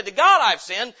never said to God, I've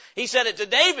sinned. He said it to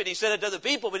David. He said it to the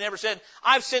people, but he never said,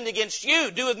 I've sinned against you.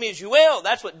 Do with me as you will.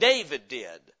 That's what David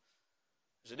did.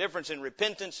 There's a difference in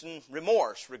repentance and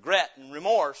remorse, regret and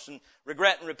remorse, and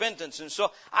regret and repentance. And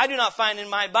so I do not find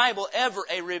in my Bible ever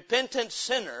a repentant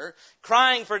sinner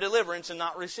crying for deliverance and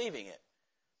not receiving it.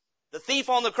 The thief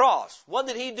on the cross, what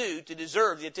did he do to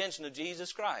deserve the attention of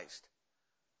Jesus Christ?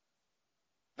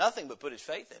 Nothing but put his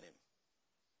faith in him.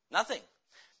 Nothing.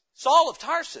 Saul of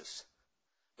Tarsus.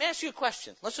 Let me ask you a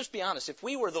question. Let's just be honest. If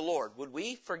we were the Lord, would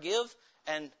we forgive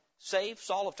and save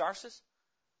Saul of Tarsus?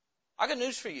 I got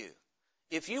news for you.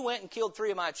 If you went and killed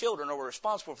 3 of my children or were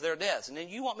responsible for their deaths, and then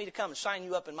you want me to come and sign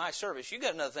you up in my service, you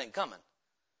got another thing coming.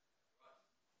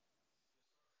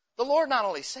 The Lord not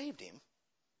only saved him,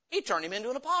 he turned him into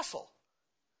an apostle.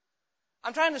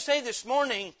 I'm trying to say this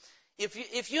morning,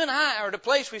 if you and I are at a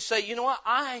place we say, you know what,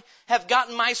 I have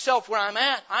gotten myself where I'm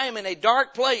at. I am in a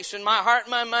dark place in my heart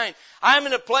and my mind. I'm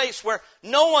in a place where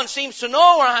no one seems to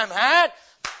know where I'm at.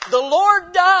 The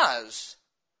Lord does.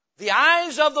 The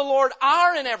eyes of the Lord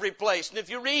are in every place. And if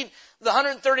you read the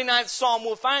 139th Psalm,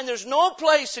 we'll find there's no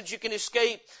place that you can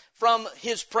escape from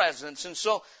his presence. And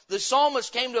so the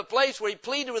psalmist came to a place where he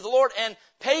pleaded with the Lord, and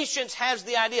patience has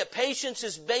the idea. Patience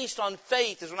is based on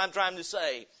faith, is what I'm trying to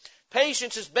say.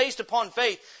 Patience is based upon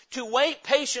faith. To wait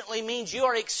patiently means you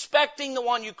are expecting the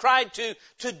one you cried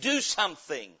to do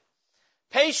something.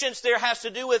 Patience there has to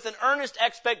do with an earnest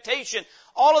expectation.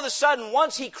 All of a sudden,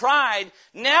 once he cried,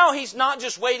 now he's not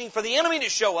just waiting for the enemy to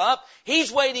show up,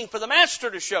 he's waiting for the master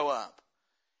to show up.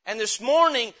 And this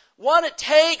morning, what it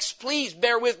takes, please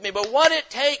bear with me, but what it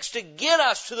takes to get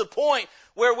us to the point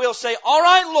where we'll say, all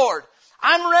right, Lord,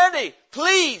 I'm ready.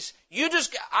 Please, you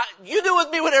do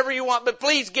with me whatever you want, but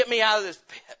please get me out of this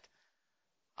pit.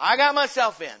 I got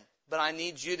myself in, but I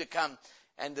need you to come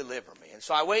and deliver me. And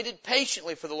so I waited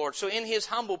patiently for the Lord. So in his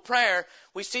humble prayer,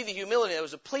 we see the humility. There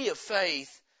was a plea of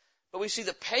faith, but we see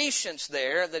the patience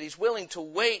there that he's willing to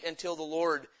wait until the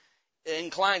Lord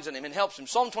inclines on him and helps him.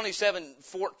 Psalm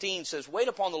 27:14 says, wait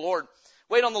on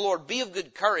the Lord, be of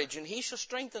good courage, and he shall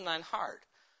strengthen thine heart.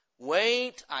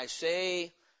 Wait, I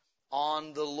say,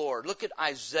 on the Lord. Look at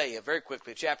Isaiah very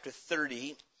quickly, chapter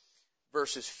 30,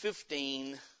 verses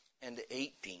 15 and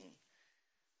 18.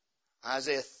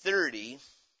 Isaiah 30,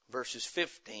 verses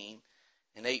 15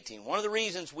 and 18. One of the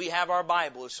reasons we have our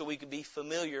Bible is so we can be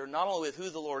familiar not only with who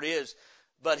the Lord is,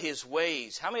 but his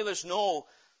ways. How many of us know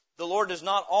the Lord does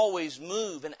not always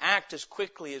move and act as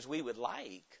quickly as we would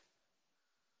like?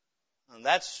 And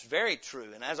that's very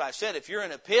true. And as I said, if you're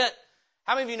in a pit,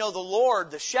 how many of you know the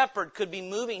Lord, the shepherd, could be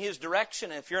moving his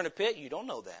direction, and if you're in a pit, you don't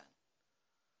know that.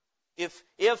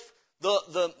 If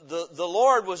the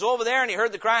Lord was over there and he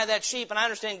heard the cry of that sheep, and I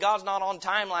understand God's not on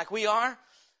time like we are,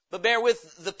 but bear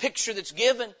with the picture that's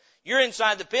given. You're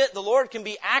inside the pit. The Lord can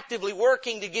be actively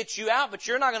working to get you out, but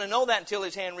you're not going to know that until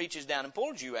his hand reaches down and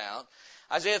pulls you out.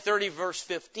 Isaiah 30, verse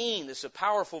 15, this is a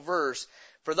powerful verse.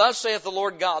 For thus saith the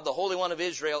Lord God, the Holy One of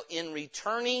Israel, in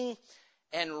returning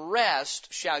and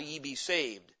rest shall ye be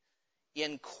saved.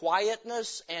 in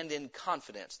quietness and in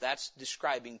confidence. That's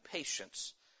describing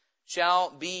patience.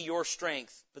 Shall be your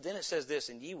strength. But then it says this,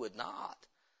 and ye would not.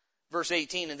 Verse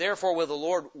 18, and therefore will the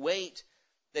Lord wait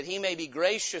that he may be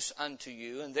gracious unto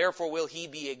you, and therefore will he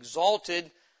be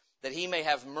exalted that he may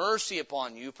have mercy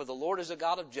upon you, for the Lord is a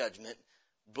God of judgment.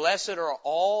 Blessed are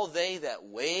all they that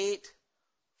wait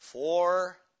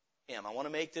for him. I want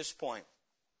to make this point.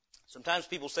 Sometimes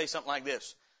people say something like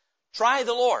this, try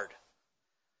the Lord,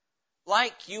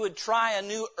 like you would try a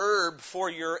new herb for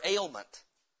your ailment.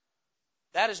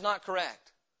 That is not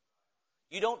correct.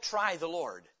 You don't try the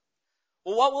Lord.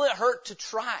 Well, what will it hurt to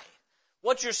try?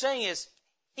 What you're saying is,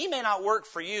 he may not work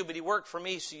for you, but he worked for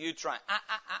me, so you try.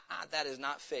 That is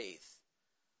not faith.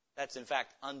 That's, in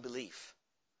fact, unbelief.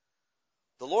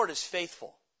 The Lord is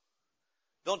faithful.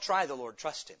 Don't try the Lord.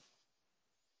 Trust him.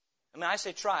 I mean, I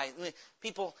say try.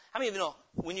 People, how many of you know,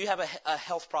 when you have a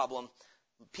health problem,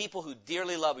 people who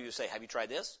dearly love you say, have you tried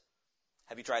this?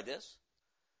 Have you tried this?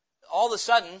 All of a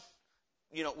sudden,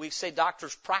 you know, we say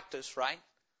doctors practice, right?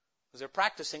 Because they're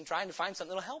practicing, trying to find something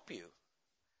that will help you.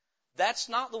 That's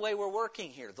not the way we're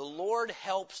working here. The Lord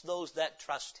helps those that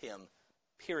trust him,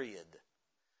 period.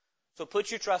 So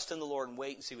put your trust in the Lord and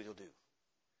wait and see what he'll do.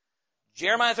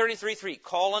 Jeremiah 33:3,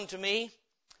 call unto me,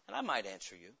 and I might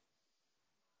answer you.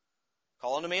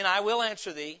 Call unto me, and I will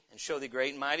answer thee, and show thee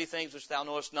great and mighty things which thou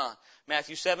knowest not.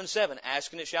 Matthew 7:7,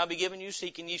 ask and it shall be given you,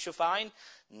 seek and ye shall find,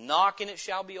 knock and it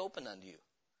shall be opened unto you.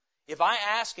 If I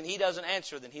ask and he doesn't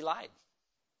answer, then he lied.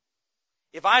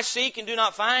 If I seek and do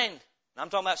not find, I'm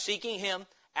talking about seeking him,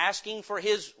 asking for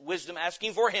his wisdom,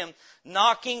 asking for him,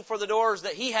 knocking for the doors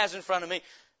that he has in front of me.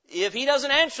 If he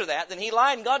doesn't answer that, then he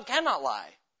lied, and God cannot lie.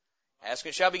 Ask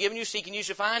and it shall be given you, seek and you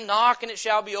shall find, knock and it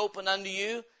shall be opened unto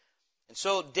you. And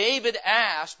so David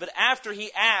asked, but after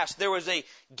he asked, there was a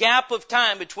gap of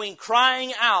time between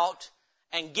crying out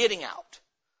and getting out.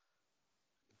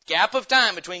 Gap of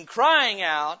time between crying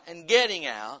out and getting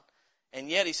out. And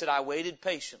yet he said, I waited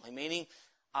patiently, meaning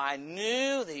I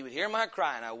knew that he would hear my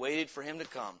cry, and I waited for him to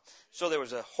come. So there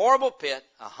was a horrible pit,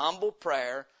 a humble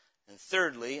prayer, and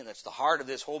thirdly, and that's the heart of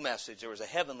this whole message, there was a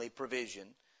heavenly provision.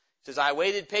 It says, I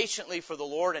waited patiently for the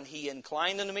Lord, and he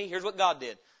inclined unto me. Here's what God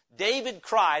did. David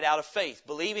cried out of faith,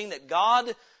 believing that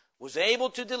God was able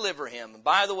to deliver him. And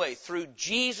by the way, through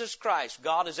Jesus Christ,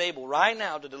 God is able right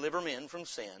now to deliver men from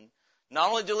sin. Not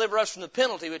only deliver us from the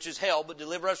penalty, which is hell, but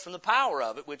deliver us from the power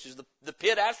of it, which is the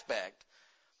pit aspect.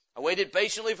 I waited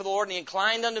patiently for the Lord, and he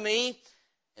inclined unto me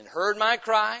and heard my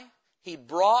cry. He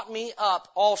brought me up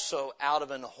also out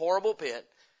of an horrible pit,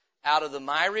 out of the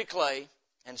miry clay,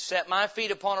 and set my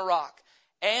feet upon a rock,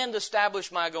 and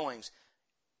established my goings.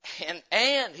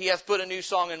 And he hath put a new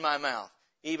song in my mouth,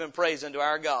 even praise unto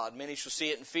our God. Many shall see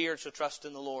it and fear, and shall trust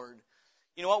in the Lord.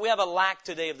 You know what? We have a lack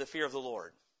today of the fear of the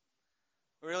Lord.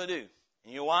 We really do.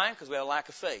 And you know why? Because we have a lack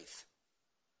of faith.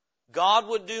 God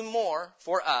would do more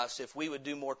for us if we would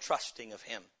do more trusting of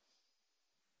him.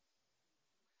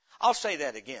 I'll say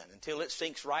that again until it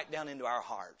sinks right down into our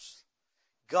hearts.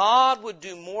 God would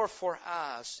do more for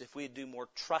us if we would do more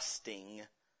trusting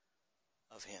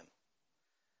of him.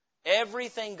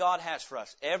 Everything God has for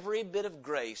us, every bit of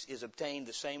grace is obtained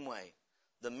the same way.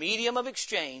 The medium of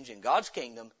exchange in God's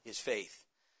kingdom is faith.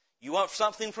 You want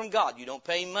something from God. You don't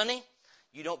pay him money.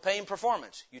 You don't pay him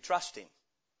performance. You trust him.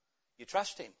 You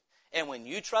trust him. And when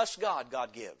you trust God,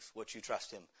 God gives what you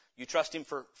trust him. You trust him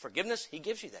for forgiveness, he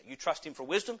gives you that. You trust him for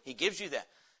wisdom, he gives you that.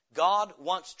 God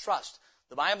wants trust.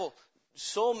 The Bible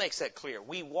so makes that clear.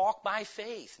 We walk by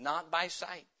faith, not by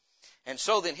sight. And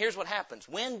so then here's what happens.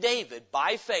 When David,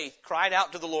 by faith, cried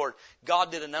out to the Lord, God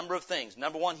did a number of things.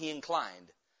 Number one, he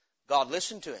inclined. God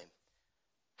listened to him.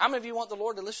 How many of you want the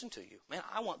Lord to listen to you? Man,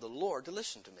 I want the Lord to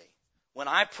listen to me. When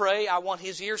I pray, I want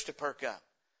his ears to perk up.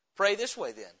 Pray this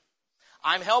way then.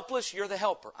 I'm helpless, you're the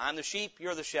helper. I'm the sheep,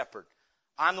 you're the shepherd.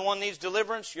 I'm the one that needs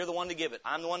deliverance, you're the one to give it.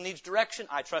 I'm the one that needs direction,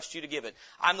 I trust you to give it.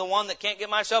 I'm the one that can't get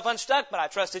myself unstuck, but I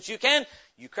trust that you can.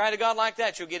 You cry to God like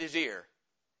that, you'll get his ear.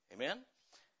 Amen?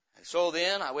 And so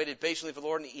then I waited patiently for the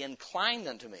Lord, and he inclined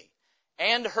unto me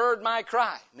and heard my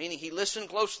cry, meaning he listened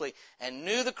closely and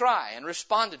knew the cry and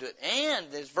responded to it. And,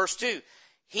 there's verse 2,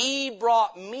 he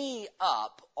brought me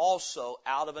up also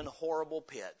out of an horrible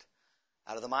pit,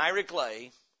 out of the miry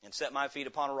clay, and set my feet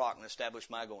upon a rock and established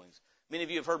my goings. Many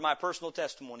of you have heard my personal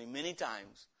testimony many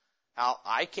times. How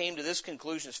I came to this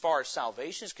conclusion as far as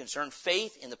salvation is concerned,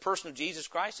 faith in the person of Jesus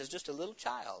Christ as just a little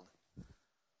child.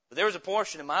 But there was a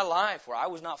portion in my life where I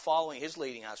was not following his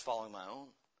leading, I was following my own.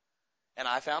 And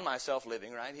I found myself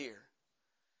living right here.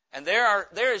 And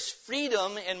there is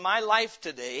freedom in my life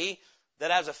today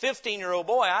that as a 15-year-old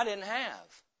boy I didn't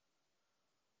have.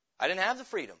 I didn't have the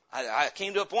freedom. I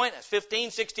came to a point as 15,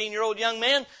 16-year-old young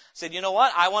man, said, you know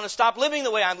what? I want to stop living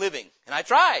the way I'm living. And I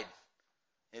tried.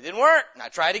 It didn't work. And I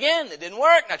tried again. It didn't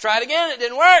work. And I tried again. It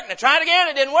didn't work. And I tried again.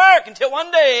 It didn't work. Until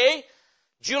one day,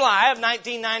 July of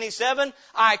 1997,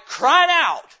 I cried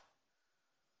out.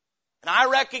 And I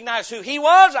recognized who He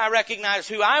was. I recognized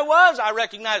who I was. I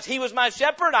recognized He was my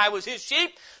shepherd. I was His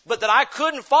sheep. But that I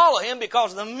couldn't follow Him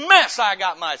because of the mess I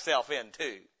got myself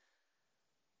into.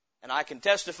 And I can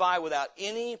testify without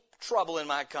any trouble in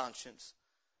my conscience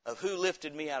of who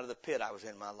lifted me out of the pit I was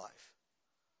in my life.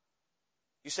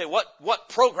 You say, what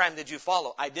program did you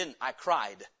follow? I didn't. I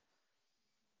cried.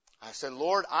 I said,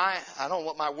 Lord, I don't know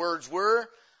what my words were.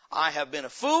 I have been a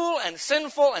fool and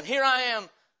sinful, and here I am.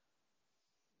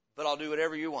 But I'll do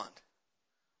whatever you want.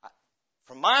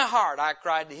 From my heart, I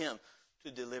cried to Him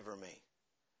to deliver me.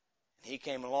 And He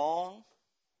came along.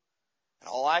 And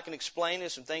all I can explain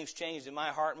is some things changed in my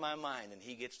heart and my mind, and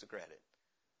He gets the credit.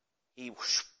 He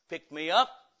picked me up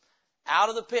out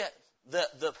of the pit.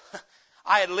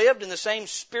 I had lived in the same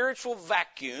spiritual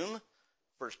vacuum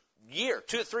for a year,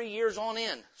 2 or 3 years on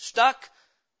end. Stuck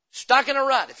in a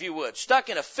rut, if you would. Stuck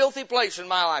in a filthy place in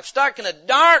my life. Stuck in a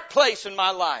dark place in my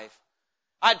life.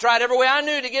 I tried every way I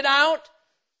knew to get out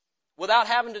without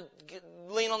having to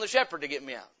lean on the shepherd to get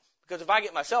me out. Because if I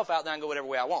get myself out, then I can go whatever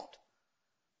way I want.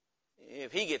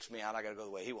 If He gets me out, I got to go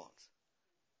the way He wants.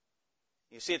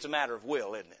 You see, it's a matter of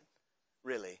will, isn't it?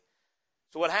 Really.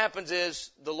 So what happens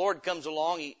is the Lord comes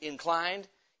along, He inclined,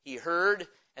 He heard,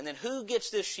 and then who gets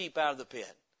this sheep out of the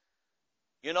pit?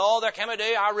 You know, there came a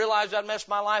day I realized I'd messed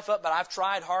my life up, but I've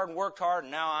tried hard and worked hard,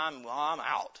 and now I'm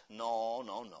out. No.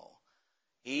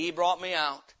 He brought me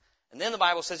out. And then the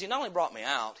Bible says He not only brought me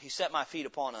out, He set my feet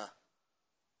upon a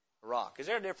rock. Is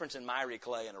there a difference in miry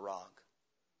clay and a rock?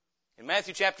 In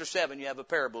Matthew chapter 7, you have a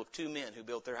parable of 2 men who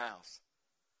built their house.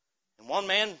 And one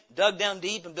man dug down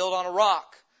deep and built on a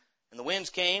rock. And the winds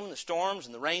came, and the storms,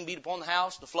 and the rain beat upon the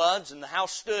house, the floods, and the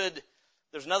house stood.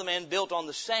 There's another man built on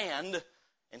the sand,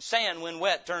 and sand, when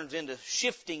wet, turns into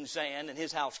shifting sand, and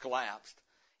his house collapsed.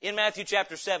 In Matthew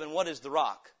chapter 7, what is the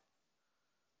rock?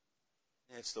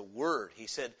 It's the Word. He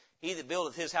said, He that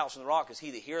buildeth his house on the rock is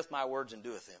he that heareth my words and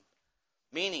doeth them.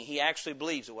 Meaning, he actually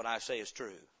believes that what I say is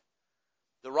true.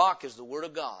 The rock is the Word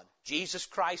of God. Jesus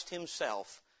Christ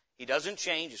Himself. He doesn't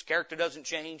change. His character doesn't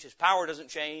change. His power doesn't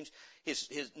change.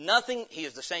 His nothing. He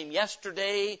is the same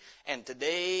yesterday and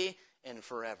today and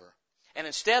forever. And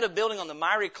instead of building on the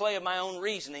miry clay of my own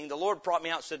reasoning, the Lord brought me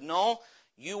out and said, no,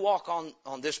 you walk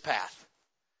on this path.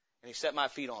 And He set my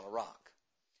feet on a rock.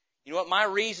 You know what? My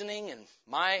reasoning and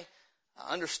my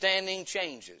understanding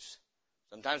changes.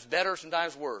 Sometimes better,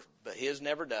 sometimes worse. But His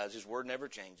never does. His Word never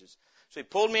changes. So He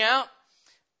pulled me out,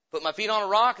 put my feet on a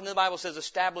rock, and then the Bible says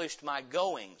established my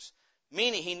goings.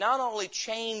 Meaning He not only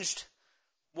changed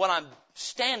what I'm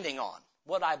standing on,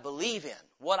 what I believe in,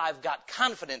 what I've got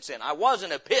confidence in. I was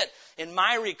in a pit in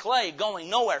miry clay going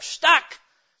nowhere, stuck.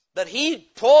 But He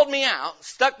pulled me out,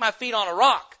 stuck my feet on a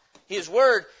rock, His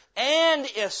Word, and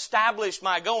established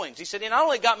my goings. He said, He not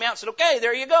only got me out and said, okay,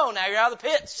 there you go. Now you're out of the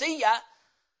pit. See ya.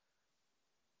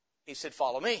 He said,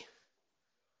 follow me.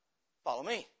 Follow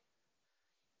me.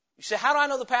 You say, how do I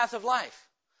know the path of life?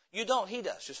 You don't. He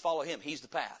does. Just follow Him. He's the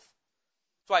path.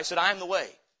 That's why He said, I am the way.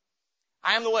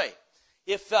 I am the way.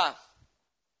 If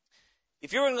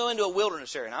you're going to go into a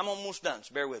wilderness area, and I'm almost done,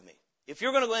 so bear with me. If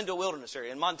you're going to go into a wilderness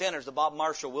area, in Montana there's the Bob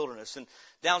Marshall Wilderness, and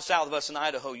down south of us in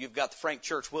Idaho you've got the Frank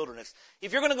Church Wilderness.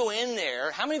 If you're going to go in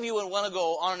there, how many of you would want to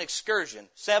go on an excursion,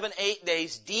 7, 8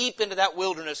 days deep into that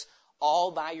wilderness,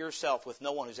 all by yourself with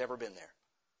no one who's ever been there?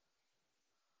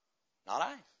 Not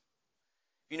I.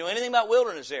 If you know anything about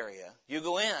wilderness area, you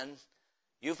go in,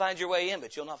 you find your way in,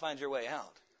 but you'll not find your way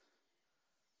out.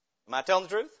 Am I telling the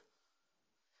truth?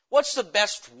 What's the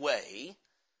best way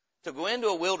to go into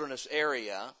a wilderness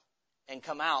area and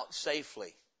come out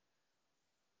safely?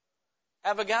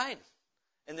 Have a guide.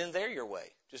 And then they're your way.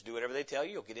 Just do whatever they tell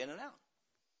you. You'll get in and out.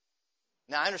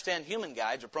 Now, I understand human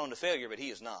guides are prone to failure, but He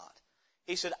is not.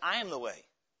 He said, I am the way.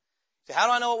 So how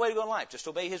do I know what way to go in life? Just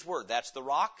obey His Word. That's the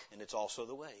rock, and it's also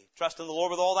the way. Trust in the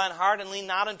Lord with all thine heart, and lean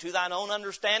not unto thine own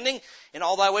understanding. In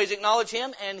all thy ways acknowledge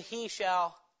Him, and He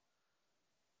shall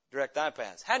direct thy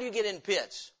paths. How do you get in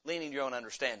pits? Leaning your own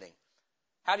understanding.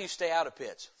 How do you stay out of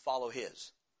pits? Follow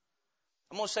His.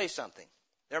 I'm going to say something.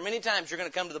 There are many times you're going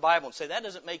to come to the Bible and say, that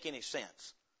doesn't make any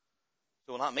sense.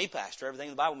 So, well, not me, Pastor. Everything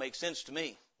in the Bible makes sense to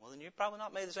me. Well, then you're probably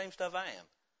not made the same stuff I am.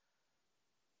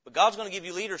 But God's going to give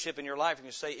you leadership in your life, and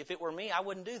you say, if it were me, I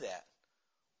wouldn't do that.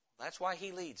 That's why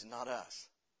He leads, not us.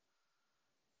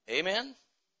 Amen?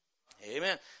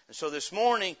 Amen. And so this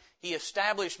morning, He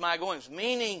established my goings,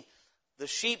 meaning The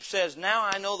sheep says, now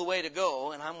I know the way to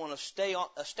go, and I'm going to stay on.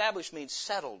 Established means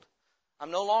settled.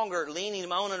 I'm no longer leaning to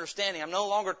my own understanding. I'm no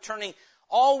longer turning.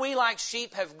 All we like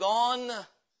sheep have gone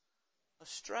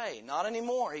astray. Not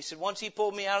anymore. He said, once He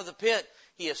pulled me out of the pit,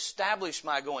 He established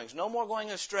my goings. No more going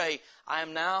astray. I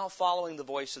am now following the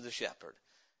voice of the shepherd.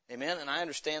 Amen. And I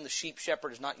understand the sheep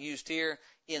shepherd is not used here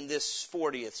in this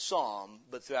 40th Psalm,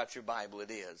 but throughout your Bible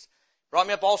it is. Brought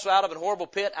me up also out of an horrible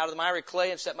pit, out of the miry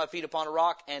clay, and set my feet upon a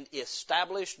rock, and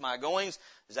established my goings.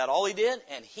 Is that all He did?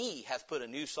 And He hath put a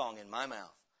new song in my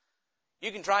mouth.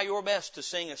 You can try your best to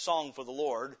sing a song for the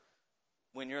Lord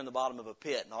when you're in the bottom of a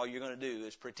pit, and all you're going to do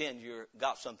is pretend you've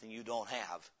got something you don't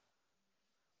have.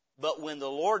 But when the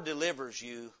Lord delivers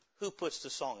you, who puts the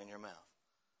song in your mouth?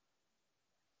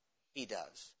 He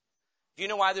does. Do you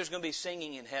know why there's going to be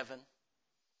singing in heaven?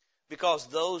 Because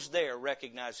those there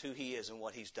recognize who He is and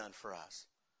what He's done for us.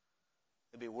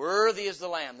 To be worthy is the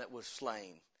Lamb that was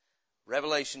slain.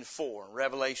 Revelation 4,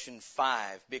 Revelation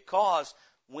 5. Because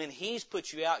when He's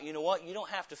put you out, you know what? You don't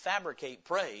have to fabricate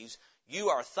praise. You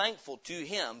are thankful to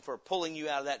Him for pulling you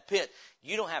out of that pit.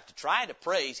 You don't have to try to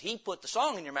praise. He put the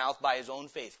song in your mouth by His own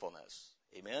faithfulness.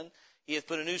 Amen. He hath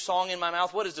put a new song in my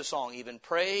mouth. What is the song? Even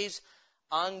praise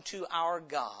unto our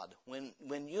God.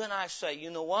 When you and I say,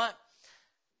 you know what?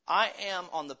 I am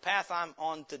on the path I'm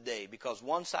on today because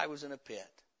once I was in a pit.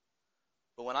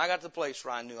 But when I got to the place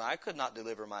where I knew I could not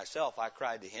deliver myself, I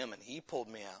cried to Him and He pulled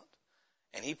me out.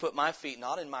 And He put my feet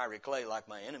not in miry clay like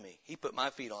my enemy. He put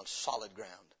my feet on solid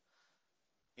ground.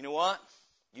 You know what?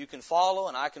 You can follow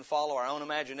and I can follow our own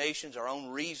imaginations, our own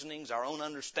reasonings, our own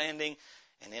understanding,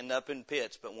 and end up in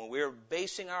pits. But when we're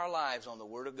basing our lives on the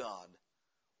Word of God,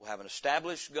 we'll have an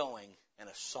established going and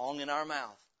a song in our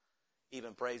mouth,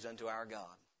 even praise unto our God.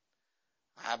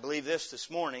 I believe this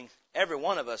morning, every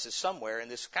one of us is somewhere in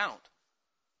this account.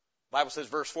 The Bible says,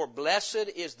 verse 4, blessed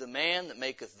is the man that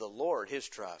maketh the Lord his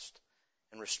trust,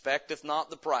 and respecteth not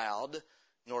the proud,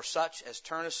 nor such as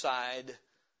turn aside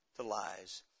to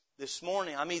lies. This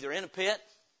morning, I'm either in a pit,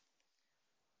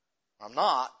 or I'm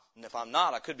not, and if I'm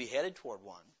not, I could be headed toward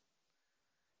one.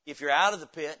 If you're out of the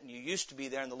pit, and you used to be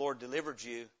there, and the Lord delivered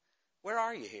you, where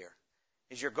are you here?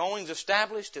 Is your goings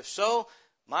established? If so,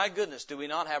 my goodness, do we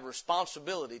not have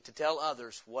responsibility to tell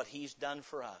others what He's done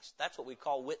for us? That's what we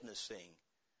call witnessing.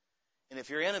 And if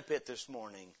you're in a pit this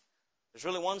morning, there's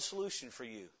really one solution for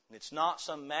you. And it's not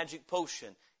some magic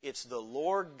potion. It's the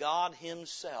Lord God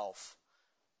Himself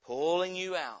pulling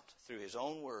you out through His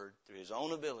own Word, through His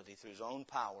own ability, through His own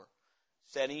power,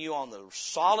 setting you on the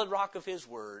solid rock of His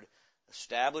Word,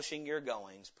 establishing your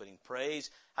goings, putting praise.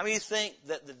 How many of you think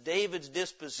that the David's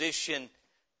disposition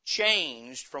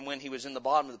changed from when he was in the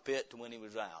bottom of the pit to when he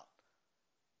was out?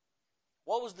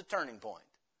 What was the turning point?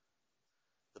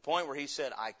 The point where he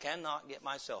said, I cannot get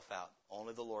myself out.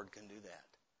 Only the Lord can do that.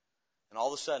 And all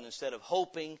of a sudden, instead of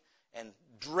hoping and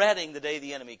dreading the day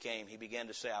the enemy came, he began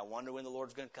to say, I wonder when the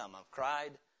Lord's going to come. I've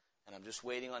cried, and I'm just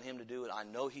waiting on Him to do it. I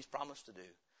know He's promised to do.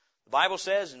 The Bible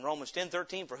says in Romans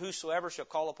 10:13, for whosoever shall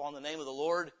call upon the name of the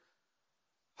Lord,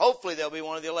 hopefully they'll be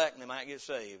one of the elect and they might get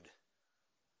saved.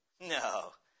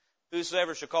 No.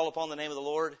 Whosoever shall call upon the name of the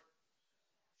Lord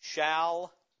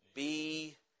shall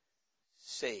be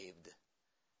saved.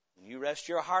 When you rest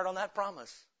your heart on that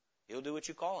promise, He'll do what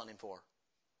you call on Him for.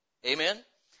 Amen?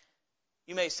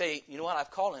 You may say, you know what,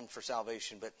 I've called Him for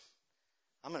salvation, but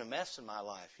I'm in a mess in my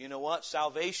life. You know what?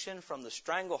 Salvation from the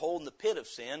stranglehold in the pit of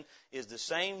sin is the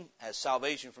same as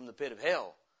salvation from the pit of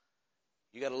hell.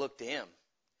 You got to look to Him.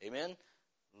 Amen?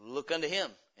 Look unto Him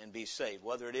and be saved.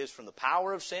 Whether it is from the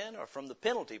power of sin or from the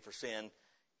penalty for sin,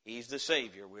 He's the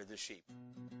Savior. We're the sheep.